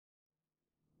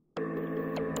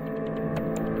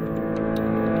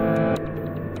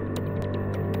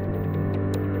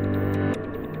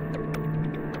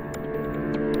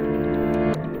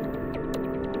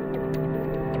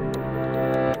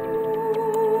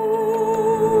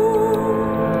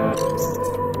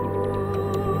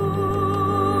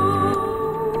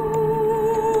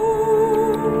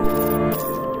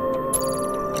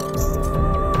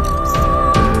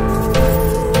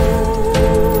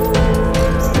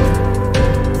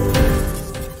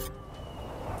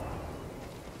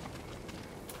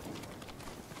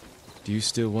you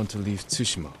still want to leave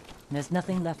Tsushima? There's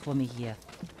nothing left for me here.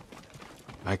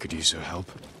 I could use your help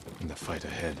in the fight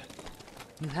ahead.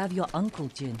 You have your uncle,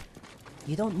 Jin.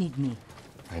 You don't need me.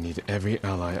 I need every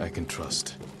ally I can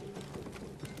trust.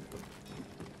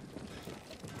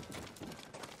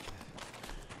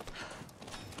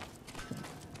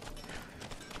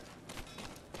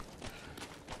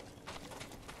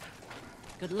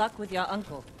 Good luck with your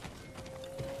uncle.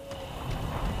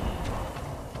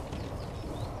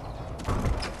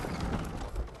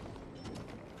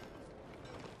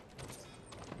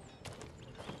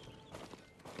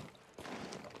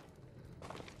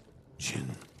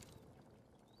 Jin,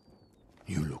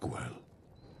 you look well.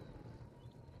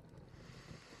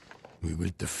 We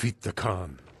will defeat the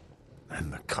Khan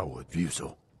and the coward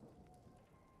Ryuzo.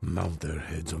 Mount their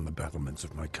heads on the battlements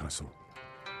of my castle.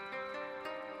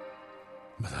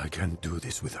 But I can't do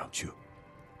this without you.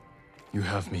 You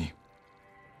have me.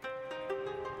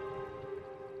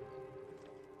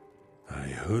 I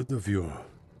heard of your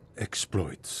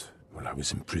exploits while I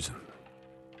was in prison.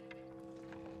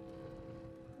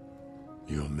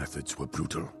 Your methods were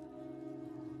brutal.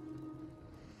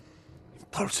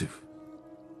 Impulsive.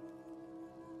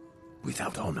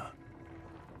 Without honor.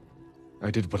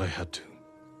 I did what I had to.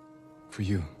 For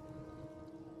you.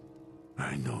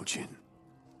 I know, Jin.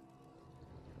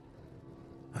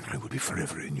 And I will be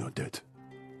forever in your debt.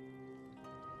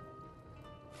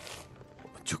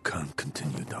 But you can't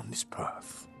continue down this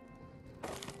path.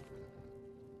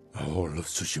 All of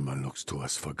Tsushima looks to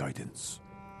us for guidance.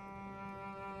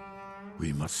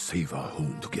 We must save our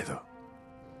home together.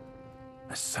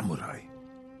 As samurai.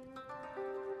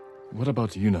 What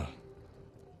about Yuna?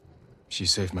 She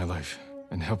saved my life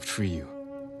and helped free you.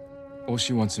 All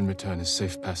she wants in return is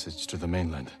safe passage to the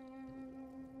mainland.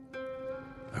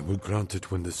 I will grant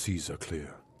it when the seas are clear.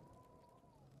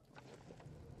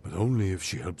 But only if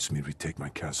she helps me retake my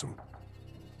castle.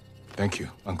 Thank you,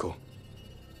 Uncle.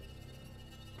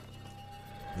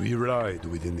 We ride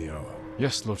within the hour.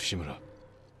 Yes, Lord Shimura.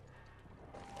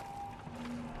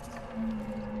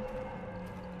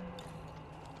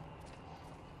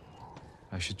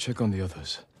 I should check on the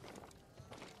others.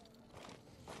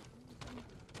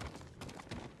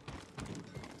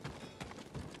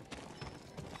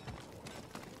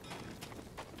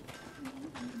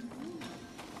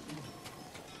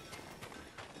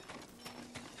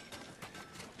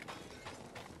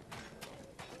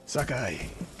 Sakai,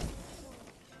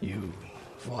 you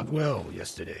fought well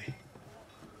yesterday.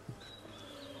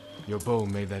 Your bow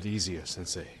made that easier,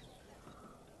 Sensei.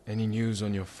 Any news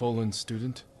on your fallen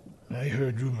student? I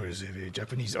heard rumors of a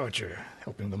Japanese archer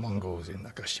helping the Mongols in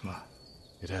Nakashima.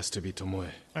 It has to be Tomoe.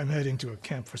 I'm heading to a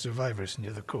camp for survivors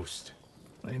near the coast.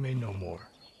 I may know more.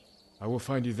 I will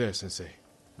find you there, Sensei.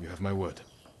 You have my word.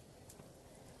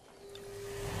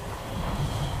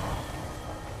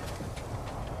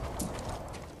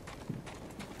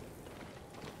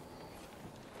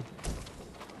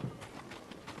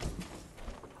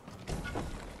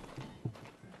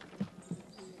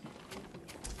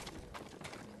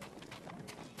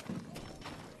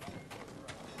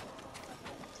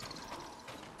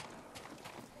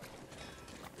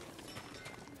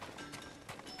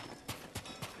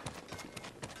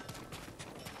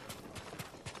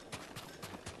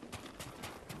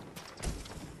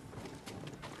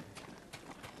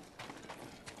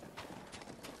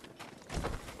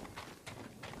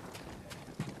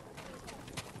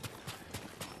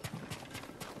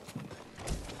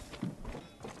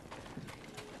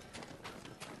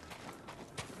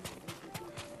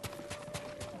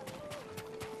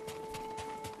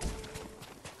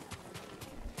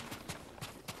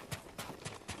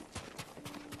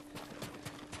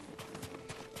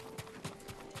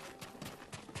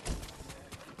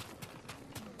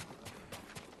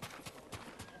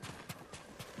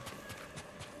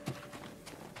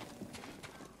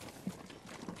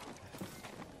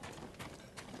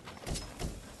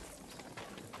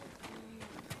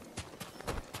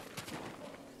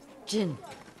 Jin.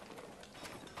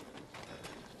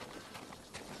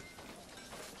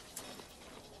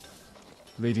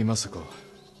 Lady Masako,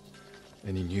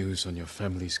 any news on your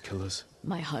family's killers?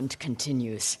 My hunt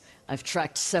continues. I've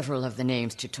tracked several of the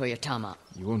names to Toyotama.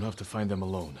 You won't have to find them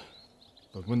alone.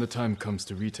 But when the time comes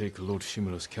to retake Lord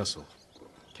Shimura's castle,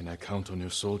 can I count on your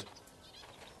sword?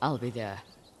 I'll be there,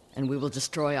 and we will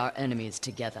destroy our enemies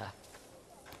together.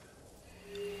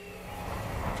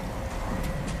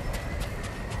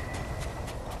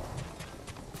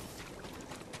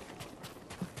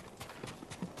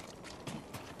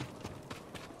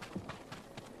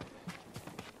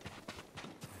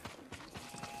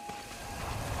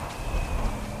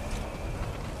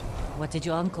 What did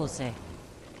your uncle say?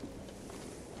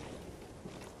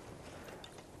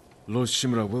 Lord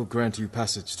Shimura will grant you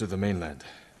passage to the mainland,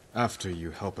 after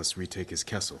you help us retake his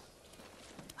castle.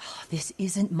 This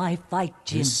isn't my fight,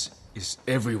 Jin. This is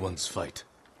everyone's fight.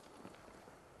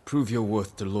 Prove your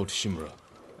worth to Lord Shimura,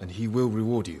 and he will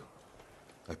reward you.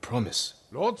 I promise.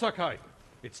 Lord Sakai,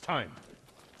 it's time.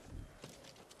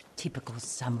 Typical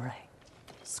samurai.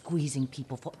 Squeezing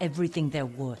people for everything they're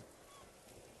worth.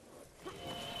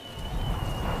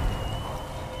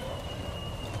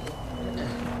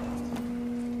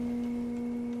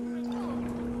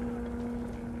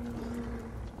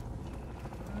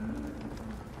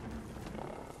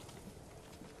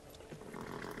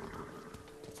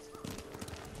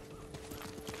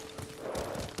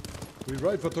 We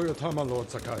ride for Toyotama, Lord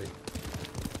Sakai.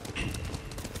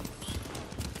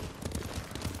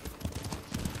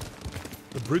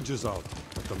 The bridge is out,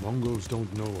 but the Mongols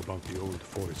don't know about the old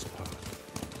forest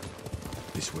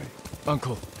path. This way.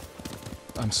 Uncle,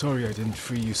 I'm sorry I didn't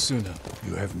free you sooner.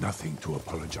 You have nothing to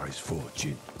apologize for,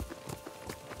 Jin.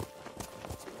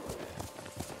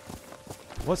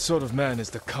 What sort of man is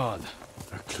the Khan?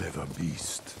 A clever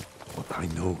beast, but I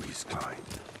know his kind.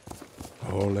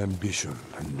 All ambition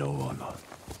and no honor.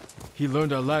 He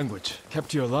learned our language,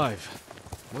 kept you alive.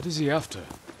 What is he after?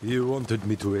 He wanted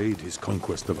me to aid his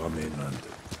conquest of our mainland.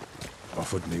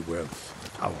 Offered me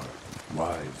wealth, power,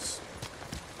 wives.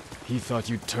 He thought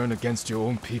you'd turn against your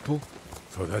own people?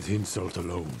 For that insult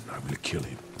alone, I will kill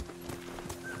him.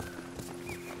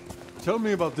 Tell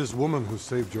me about this woman who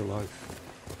saved your life.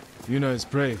 Yuna is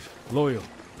brave, loyal,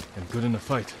 and good in a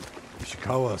fight.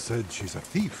 Ishikawa said she's a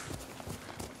thief.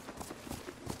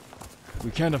 We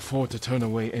can't afford to turn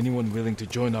away anyone willing to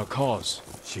join our cause.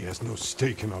 She has no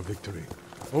stake in our victory,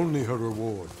 only her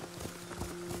reward.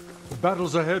 The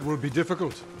battles ahead will be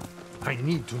difficult. I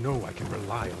need to know I can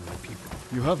rely on my people.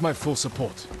 You have my full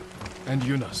support, and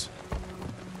Yuna's.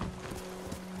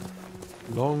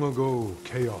 Long ago,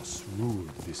 chaos ruled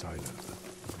this island.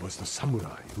 It was the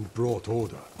samurai who brought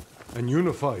order and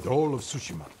unified all of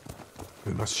Tsushima.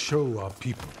 We must show our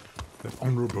people that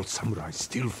honorable samurai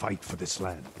still fight for this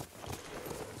land.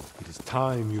 It is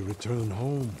time you return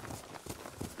home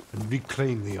and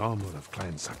reclaim the armor of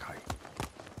Clan Sakai.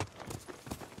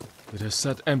 It has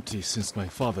sat empty since my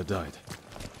father died.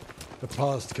 The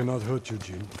past cannot hurt you,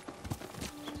 Jin.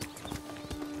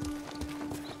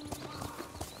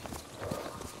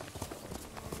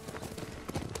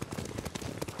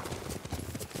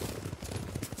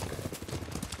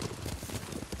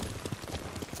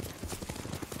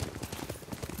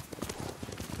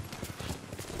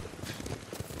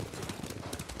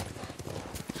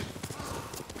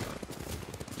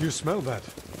 Do you smell that?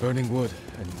 Burning wood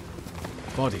and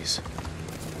bodies.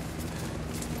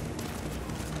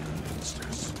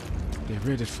 Monsters. They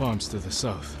raided farms to the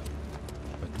south,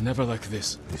 but never like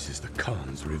this. This is the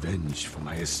Khan's revenge for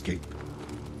my escape.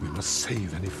 We must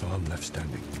save any farm left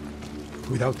standing.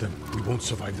 Without them, we won't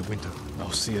survive the winter.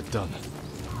 I'll see it done.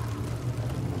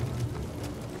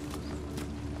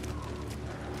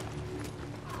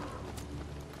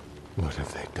 What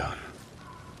have they done?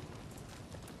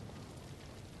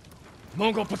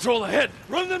 Mongol patrol ahead!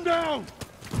 Run them down!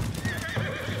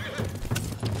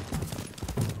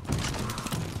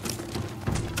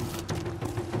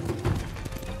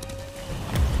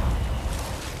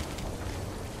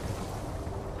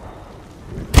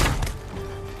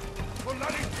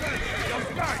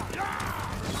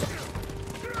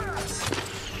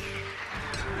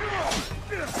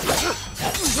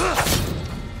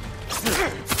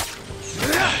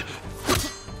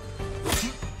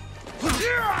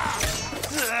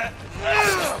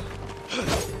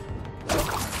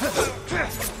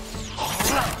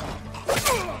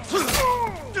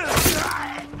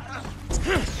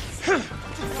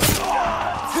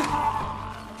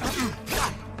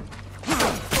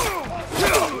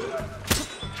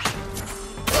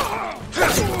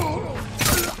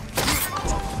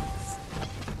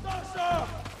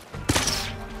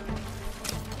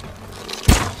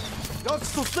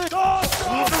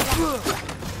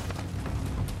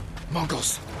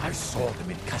 Mongols! I saw them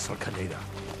in Castle Kaneda.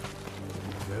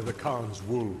 They're the Khan's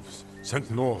wolves, sent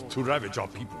north to ravage our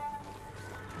people.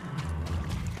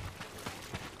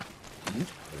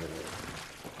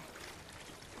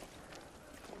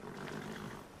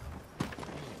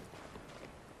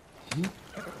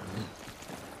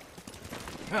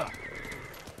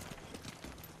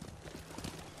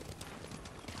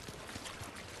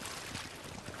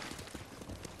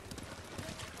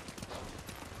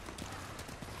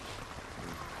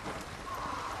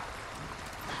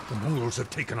 The Mongols have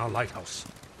taken our lighthouse.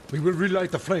 We will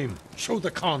relight the flame, show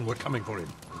the Khan we're coming for him.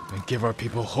 And give our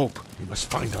people hope. We must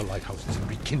find our lighthouses and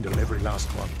rekindle every last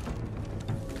one.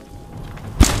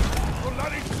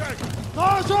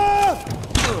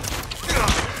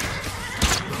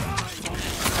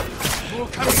 More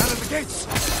coming out of the gates!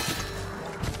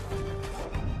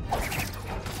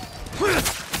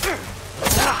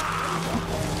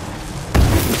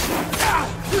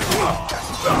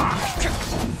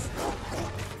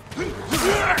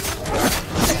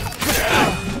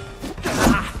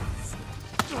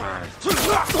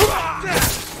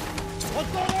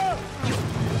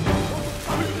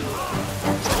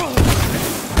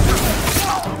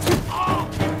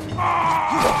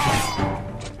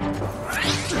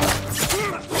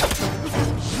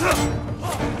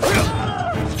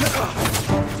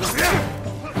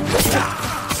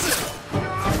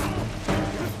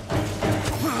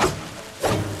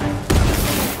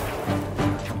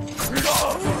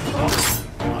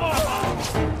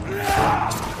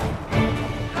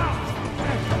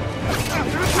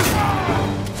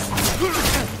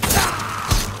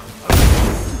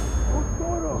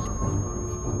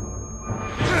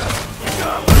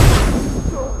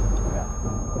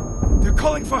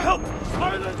 Calling for help!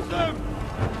 Silence them!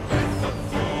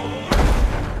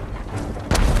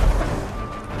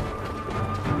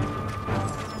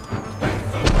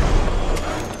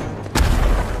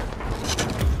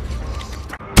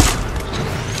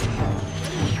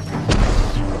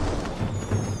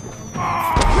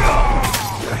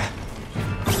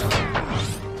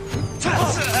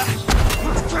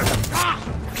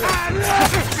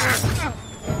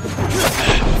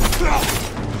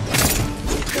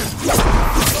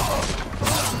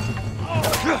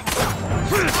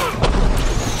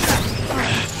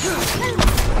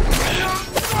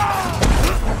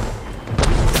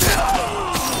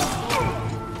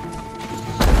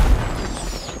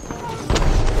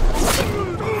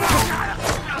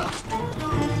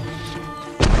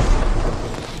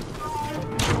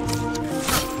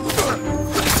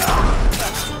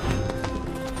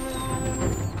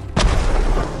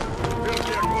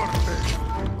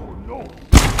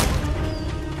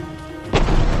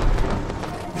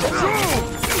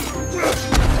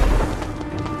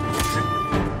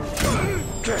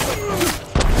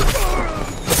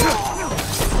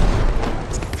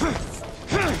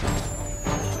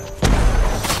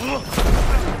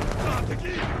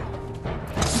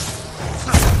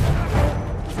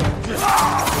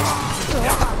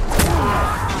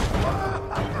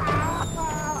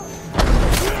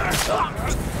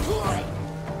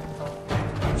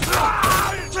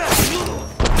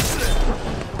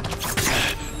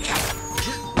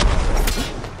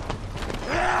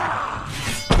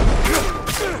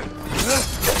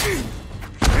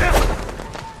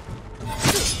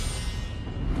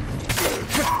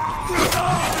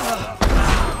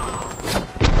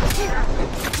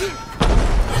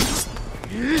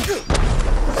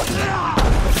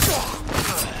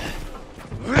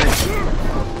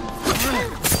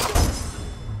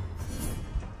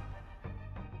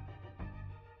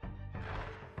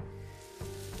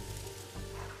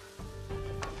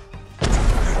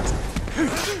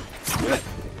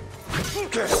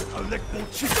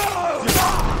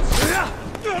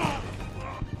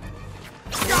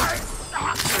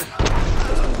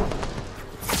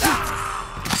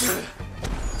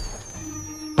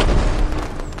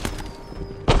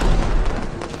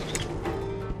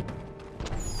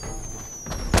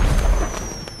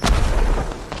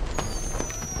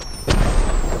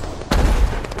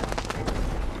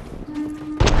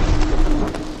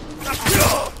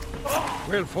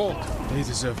 Well fought. They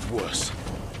deserved worse.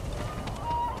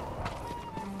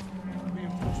 They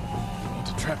want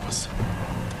to trap us.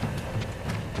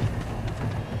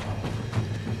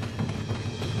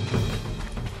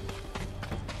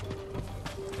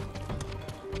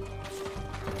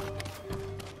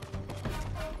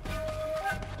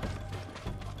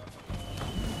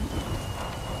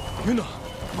 Yuna!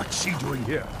 What's she doing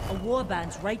here? A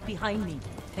warband's right behind me.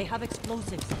 They have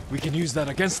explosives. We can use that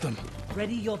against them.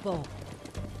 Ready your bow.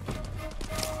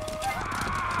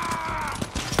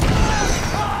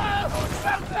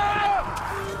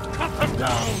 Cut them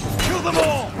down! Kill them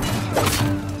all!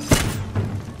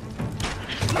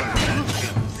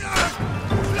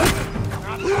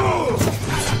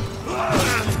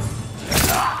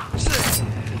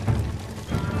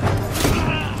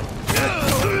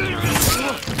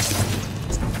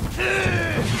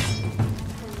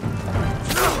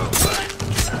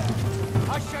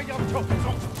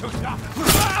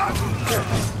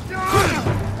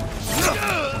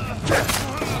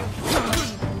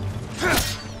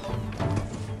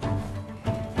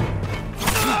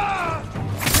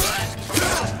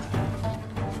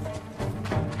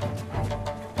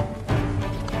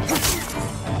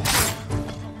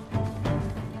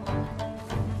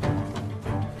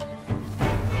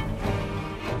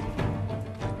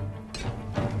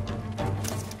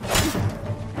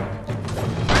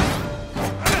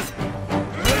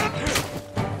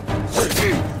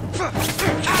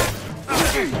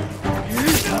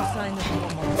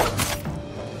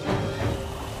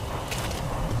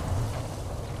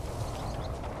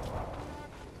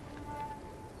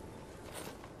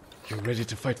 You're ready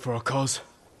to fight for our cause?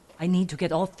 I need to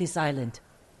get off this island.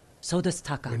 So does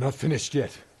Taka. We're not finished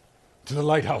yet. To the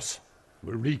lighthouse.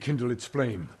 We'll rekindle its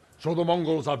flame. Show the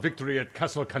Mongols our victory at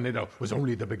Castle Kaneda was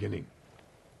only the beginning.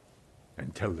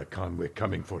 And tell the Khan we're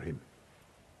coming for him.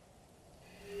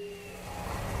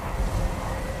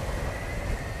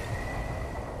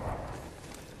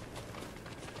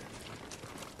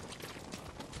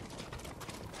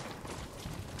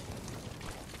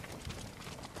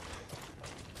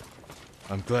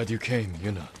 I'm glad you came,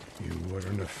 Yuna. You were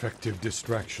an effective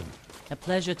distraction. A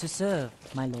pleasure to serve,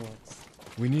 my lords.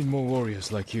 We need more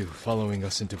warriors like you following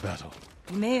us into battle.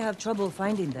 You may have trouble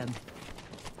finding them.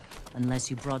 Unless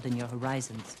you broaden your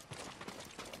horizons.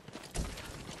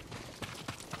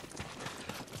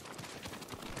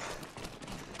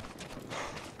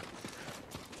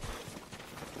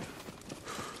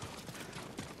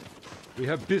 We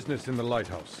have business in the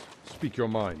lighthouse. Speak your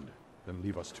mind, then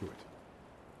leave us to it.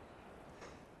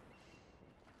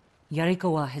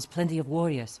 Yarikawa has plenty of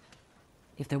warriors,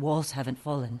 if their walls haven't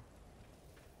fallen.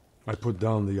 I put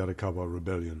down the Yarikawa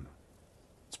rebellion.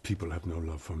 Its people have no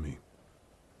love for me.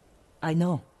 I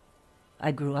know.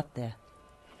 I grew up there.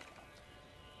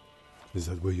 Is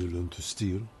that where you learned to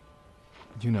steal?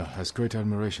 Yuna has great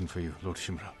admiration for you, Lord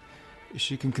Shimura.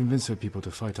 She can convince her people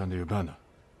to fight under your banner.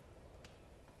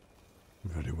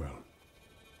 Very well.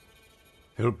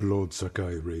 Help Lord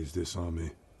Sakai raise this army,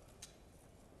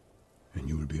 and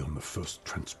you will be on the first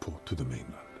transport to the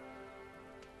mainland.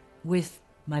 With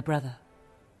my brother.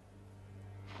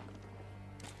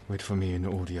 Wait for me in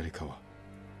Old Yarikawa.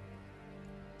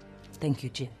 Thank you,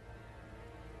 Jin.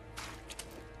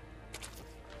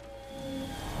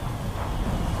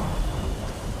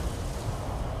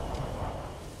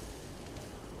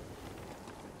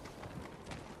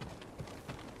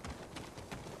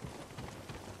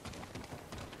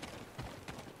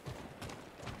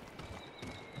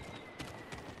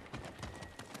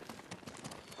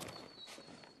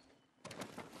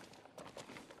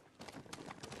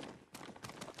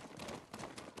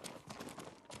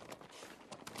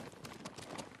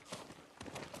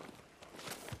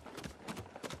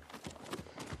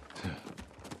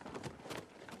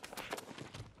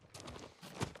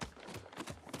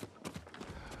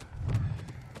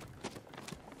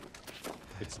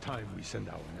 It's time we send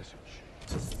our message.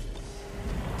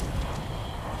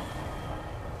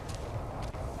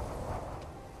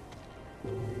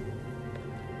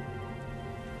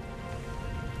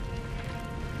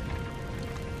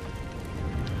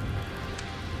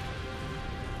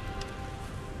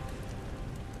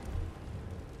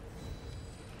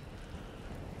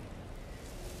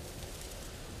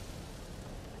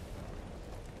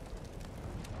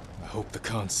 I hope the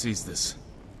Khan sees this.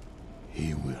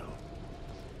 He will.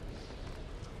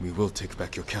 We will take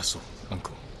back your castle,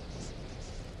 Uncle.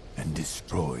 And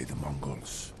destroy the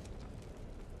Mongols.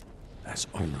 As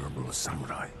honorable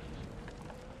samurai.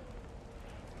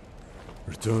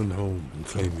 Return home and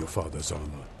claim your father's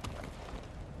honor.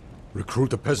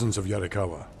 Recruit the peasants of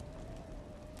Yarikawa.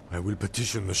 I will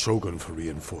petition the Shogun for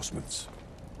reinforcements.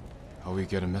 How we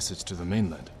get a message to the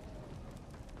mainland?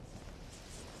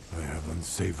 I have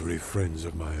unsavory friends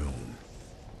of my own.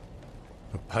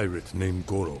 A pirate named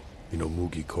Goro in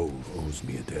Omugi Cove owes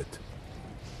me a debt.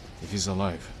 If he's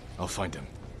alive, I'll find him.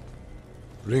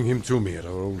 Bring him to me at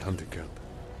our old hunting camp.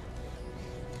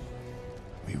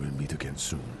 We will meet again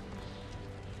soon.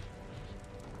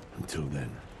 Until then,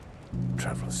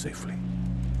 travel safely.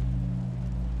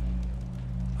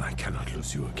 I cannot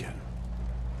lose you again.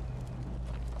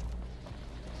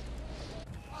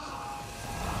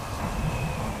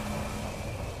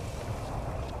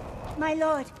 My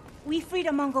lord, we freed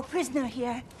a Mongol prisoner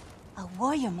here. A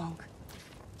warrior monk.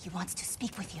 He wants to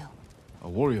speak with you. A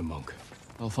warrior monk.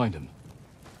 I'll find him.